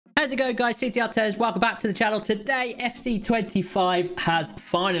How's it going, guys? ctrtez, welcome back to the channel. Today FC25 has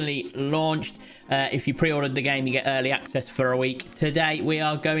finally launched. If you pre-ordered the game, you get early access for a week. Today we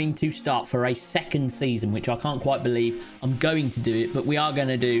are going to start for a second season, which I can't quite believe I'm going to do it, but we are going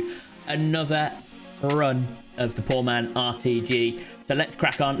to do another run of the Poor Man RTG. So let's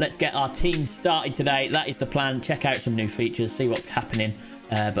crack on. Let's get our team started today. That is the plan. Check out some new features, see what's happening,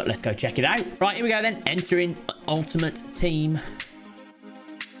 but let's go check it out. Right, here we go then. Entering ultimate team.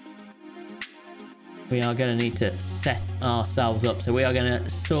 We are going to need to set ourselves up. So we are going to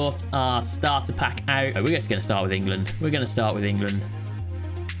sort our starter pack out. Oh, we're just going to start with England. We're going to start with England.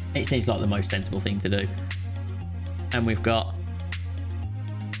 It seems like the most sensible thing to do. And we've got...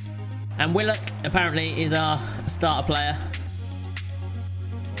 And Willock apparently is our starter player.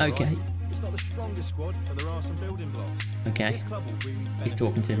 Okay. It's not the strongest squad, but there are some building blocks. Okay. He's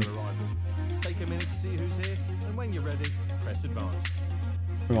talking to him. Take a minute to see who's here, and when you're ready, press advance.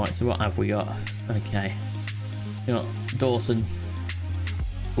 Right, so what have we got? Okay. You got Dawson,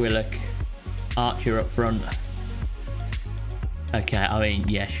 Willock, Archer up front. Okay, I mean,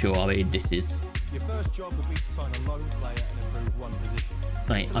 yeah, sure. I mean, this is... Your first job will be to sign a loan player and improve one position.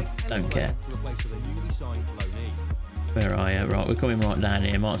 Mate, I don't care. To replace with a newly signed loanee. Where are you? Right, we're coming right down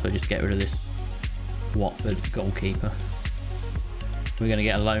here. Might as well just get rid of this Watford goalkeeper. We're going to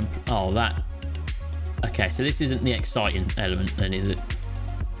get a loan... Oh, that... Okay, so this isn't the exciting element then, is it?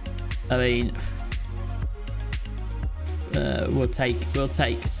 I mean, we'll take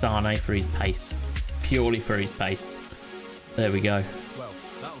Sane for his pace, purely for his pace. There we go. Well,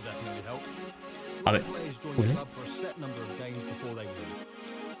 that'll definitely help. I mean, Players join the club for a set number of games before they leave.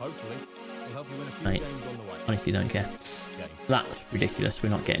 Hopefully, it'll help you win a few games on the way. Honestly, don't care. That's ridiculous. We're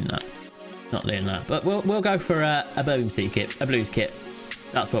not getting that. Not doing that. But we'll go for a Blues kit. A Blues kit.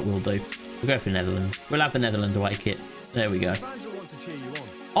 That's what we'll do. We'll go for Netherlands. We'll have the Netherlands away kit. There we go.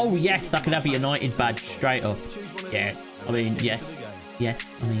 Oh, yes, I could have a United badge straight up. Yes. I mean, yes. Yes.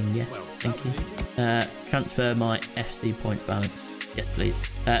 I mean, yes. Thank you. Transfer my FC points balance. Yes, please.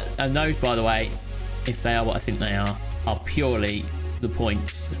 And those, by the way, if they are what I think they are purely the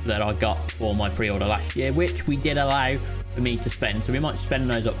points that I got for my pre-order last year, which we did allow for me to spend. So we might spend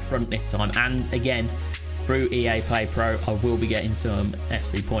those up front this time. And again, through EA Play Pro, I will be getting some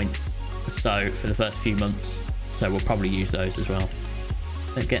FC points. So for the first few months. So we'll probably use those as well.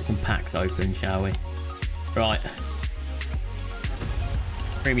 Let's get some packs open, shall we? Right.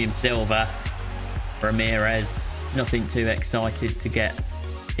 Premium silver. Ramirez. Nothing too excited to get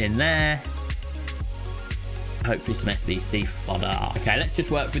in there. Hopefully some SBC fodder. Okay, let's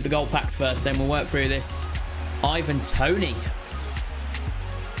just work with the gold packs first, then we'll work through this. Ivan Toney.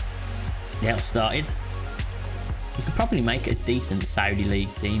 Yeah, started. You could probably make a decent Saudi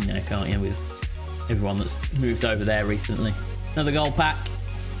League team now, can't you, with everyone that's moved over there recently. Another gold pack.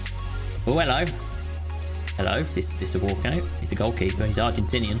 Oh, hello. Hello. This is a walkout. He's a goalkeeper. He's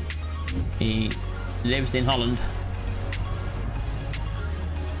Argentinian. He lives in Holland.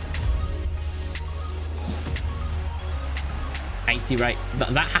 $80 rate.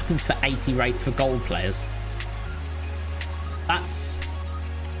 That happens for 80 rates for gold players. That's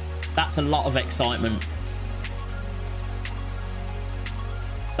a lot of excitement.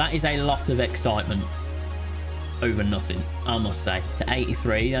 That is a lot of excitement over nothing, I must say. To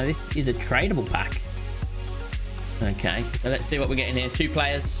 83. Now, this is a tradable pack. Okay, so let's see what we're getting here. 2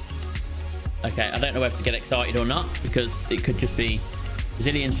 players. Okay, I don't know whether to get excited or not, because it could just be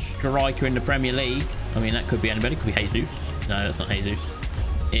Brazilian striker in the Premier League. I mean, that could be anybody. It could be Jesus. No, that's not Jesus.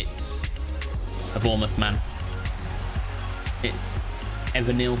 It's a Bournemouth man. It's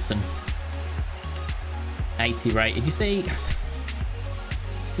Evan Nilsson. 80 rated. You see,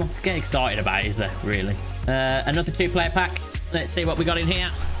 not to get excited about, is there, really? Another 2-player pack. Let's see what we got in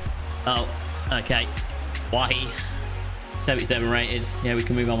here. Oh, okay. Wahi. 77 rated. Yeah, we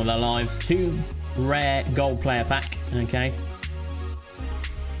can move on with our lives. 2 rare gold player pack. Okay.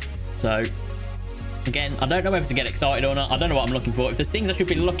 So, again, I don't know whether to get excited or not. I don't know what I'm looking for. If there's things I should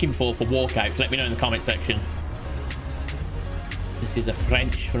be looking for walkouts, let me know in the comment section. This is a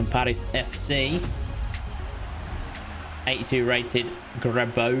French from Paris FC. 82 rated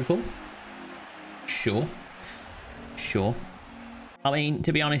Graboval. Sure. I mean,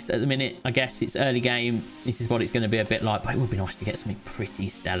 to be honest, at the minute, I guess it's early game. This is what it's going to be a bit like, but it would be nice to get something pretty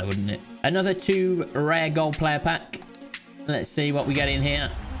stellar, wouldn't it? Another 2 rare gold player pack. Let's see what we get in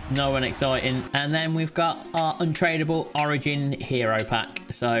here. No one exciting. And then we've got our untradeable Origin hero pack.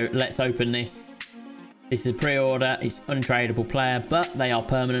 So let's open this. This is a pre-order. It's untradeable player, but they are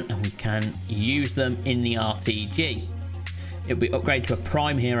permanent and we can use them in the RTG. It'll be upgraded to a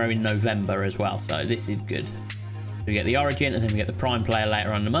prime hero in November as well, so this is good. We get the Origin, and then we get the Prime player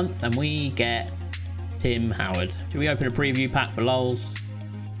later on in the month, and we get Tim Howard. Should we open a preview pack for lols?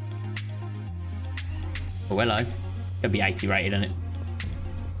 Oh, hello. Could be 80 rated, isn't it?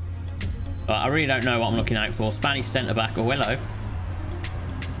 But I really don't know what I'm looking out for. Spanish centre back. Oh, hello.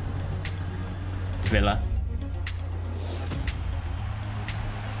 Villa.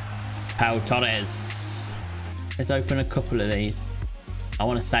 ctrtez. Let's open a couple of these. I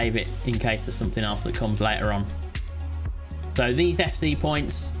want to save it in case there's something else that comes later on. So these FC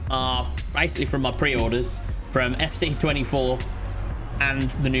points are basically from my pre-orders from FC24 and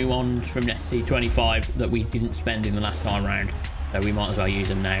the new ones from FC25 that we didn't spend in the last time round. So we might as well use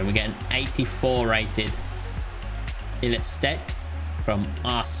them now. We get an 84 rated Illustrate from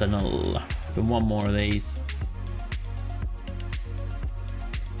Arsenal. And one more of these.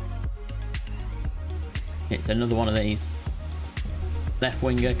 It's another one of these. Left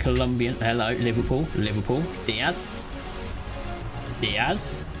winger, Colombian. Hello, Liverpool. Diaz.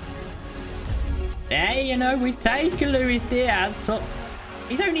 Hey, you know, we take Luis Diaz. So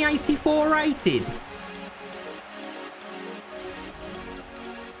he's only 84 rated.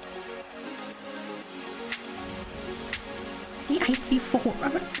 He 84.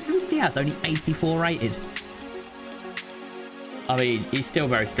 Luis Diaz only 84 rated. I mean, he's still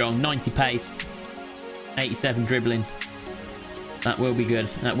very strong. 90 pace, 87 dribbling. That will be good.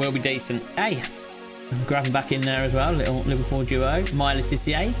 That will be decent. Hey, grab him back in there as well. Little Liverpool duo. Myla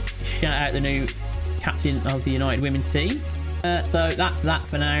Tissier. Shout out the new captain of the United women's team. So that's that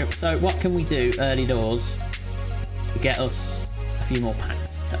for now. So what can we do early doors to get us a few more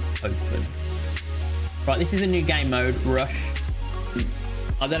packs to open? Right, this is a new game mode, Rush.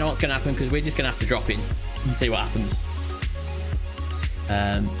 I don't know what's going to happen because we're just going to have to drop in and see what happens.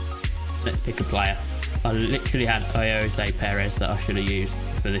 Let's pick a player. I literally had Jose Perez that I should have used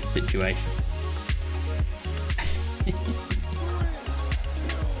for this situation.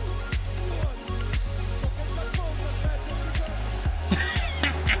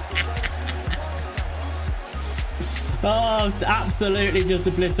 Oh, absolutely just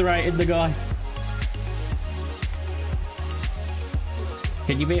obliterated the guy.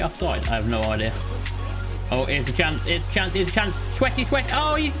 Can you be offside? I have no idea. Oh, here's a chance. Here's a chance. Here's a chance. Sweaty sweat.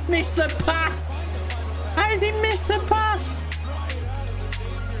 Oh, he's missed the pass. How does he miss the pass?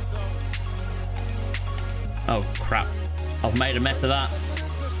 Oh, crap. I've made a mess of that.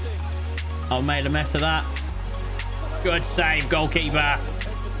 I've made a mess of that. Good save, goalkeeper.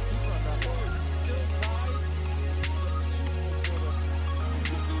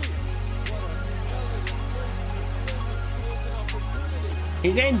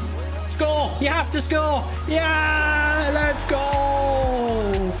 He's in. Score. You have to score. Yeah, let's go.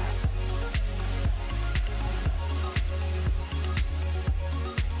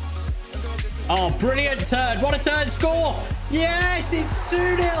 Oh, brilliant turn. What a turn. Score. Yes, it's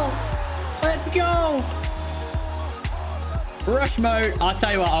 2-0. Let's go. Rush mode. I'll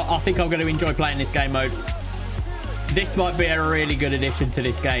tell you what, I think I'm going to enjoy playing this game mode. This might be a really good addition to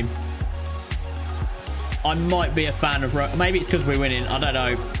this game. I might be a fan of Rush. Maybe it's because we're winning. I don't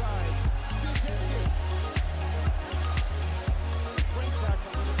know.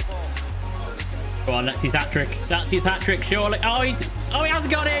 Go on, that's his hat-trick. That's his hat-trick, surely. Oh, he has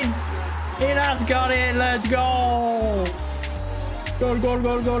got in. It has got in. Let's go. Goal, goal,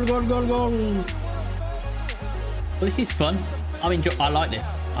 goal, goal, goal, goal, goal. Well, this is fun. I like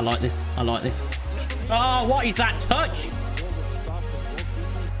this. I like this. I like this. Oh, what is that touch?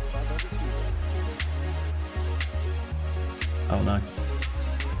 Oh, no.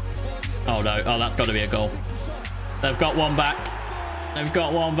 Oh, no. Oh, that's got to be a goal. They've got one back. They've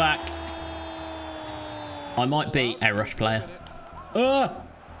got one back. I might be a Rush player. Oh,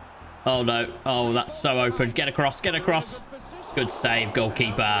 no. Oh, that's so open. Get across. Get across. Good save,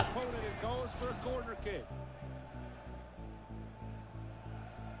 goalkeeper.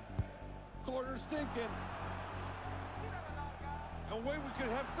 Corner stinking. And wait, we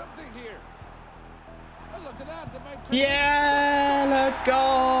could have something here. Oh, look at that. Yeah, let's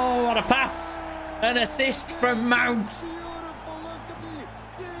go. What a pass. An assist from Mount.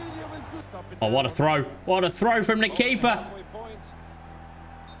 Oh, what a throw. What a throw from the keeper.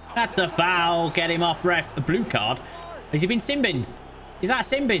 That's a foul. Get him off, ref. A blue card. Has he been sin-binned? Is that a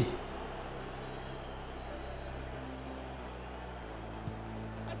sin-bin?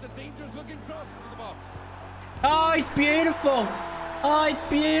 That's a dangerous looking cross into the box. Oh, it's beautiful. Oh, it's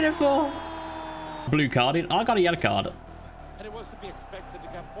beautiful. Blue card in. I got a yellow card. And it was to be expected to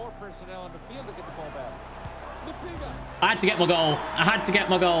get more personnel on the field to get the ball back. I had to get my goal. I had to get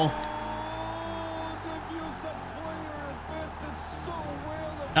my goal.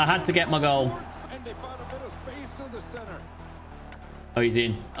 I had to get my goal. And they found a bit of space to the the center. Oh, he's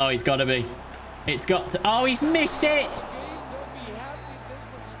in. Oh, he's got to be. It's got to. Oh, he's missed it. Game, don't be happy.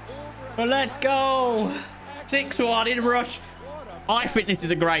 This one's over. Well, let's go. 6-1 in rush. I think this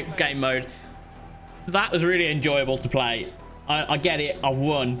is a great game mode. That was really enjoyable to play. I get it. I've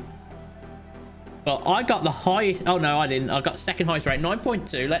won. But I got the highest. Oh, no, I didn't. I got second highest rate.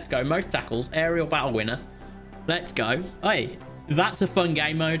 9.2. Let's go. Most tackles. Aerial battle winner. Let's go. Hey, that's a fun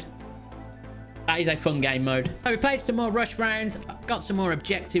game mode. That is a fun game mode. So we played some more rush rounds. Got some more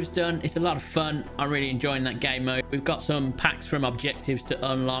objectives done. It's a lot of fun. I'm really enjoying that game mode. We've got some packs from objectives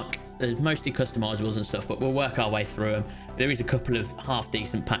to unlock. There's mostly customizables and stuff, but we'll work our way through them. There is a couple of half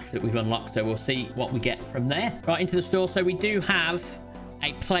decent packs that we've unlocked, so we'll see what we get from there. Right, into the store. So we do have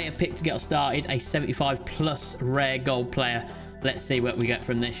a player pick to get us started, a 75 plus rare gold player. Let's see what we get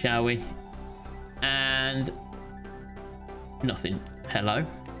from this, shall we? And nothing. Hello.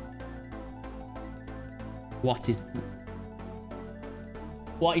 What is this?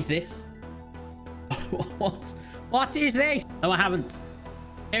 What is this? Oh, I haven't.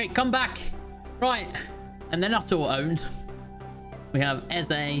 Here, come back. Right. And they're not all owned. We have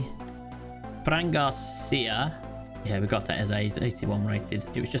Eze Frangarcia. Yeah, we got that Eze. He's 81 rated.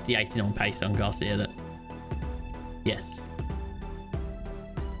 It was just the 89 pace on Garcia that... Yes.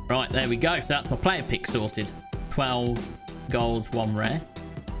 Right, there we go. So that's my player pick sorted. 12 gold, 1 rare.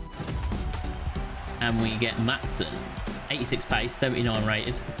 And we get Matson. 86 pace, 79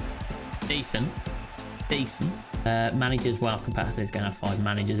 rated. Decent. Managers welcome pack. So it's going to have 5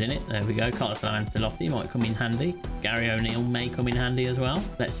 managers in it. There we go. Carlos Ancelotti might come in handy. Gary O'Neill may come in handy as well.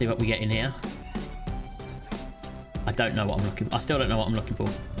 Let's see what we get in here. I don't know what I'm looking for. I still don't know what I'm looking for.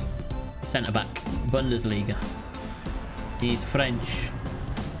 Centre back. Bundesliga. He's French.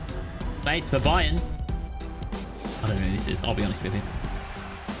 Plays for Bayern. I don't know who this is. I'll be honest with you.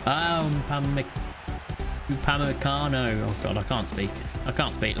 Upamecano. Oh god, I can't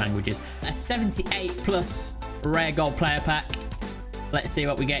speak languages. A 78 plus rare gold player pack. Let's see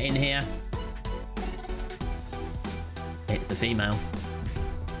what we get in here. It's a female.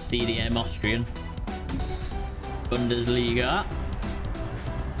 CDM Austrian. Bundesliga.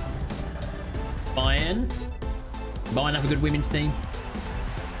 Bayern have a good women's team.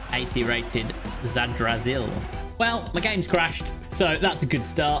 80 rated Zadrazil. Well, my game's crashed, so that's a good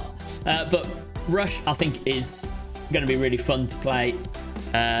start. But Rush, I think, is going to be really fun to play.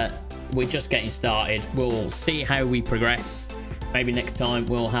 We're just getting started. We'll see how we progress. Maybe next time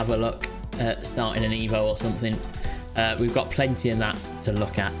we'll have a look at starting an Evo or something. We've got plenty of that to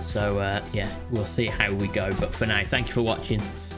look at. So, yeah, we'll see how we go. But for now, thank you for watching.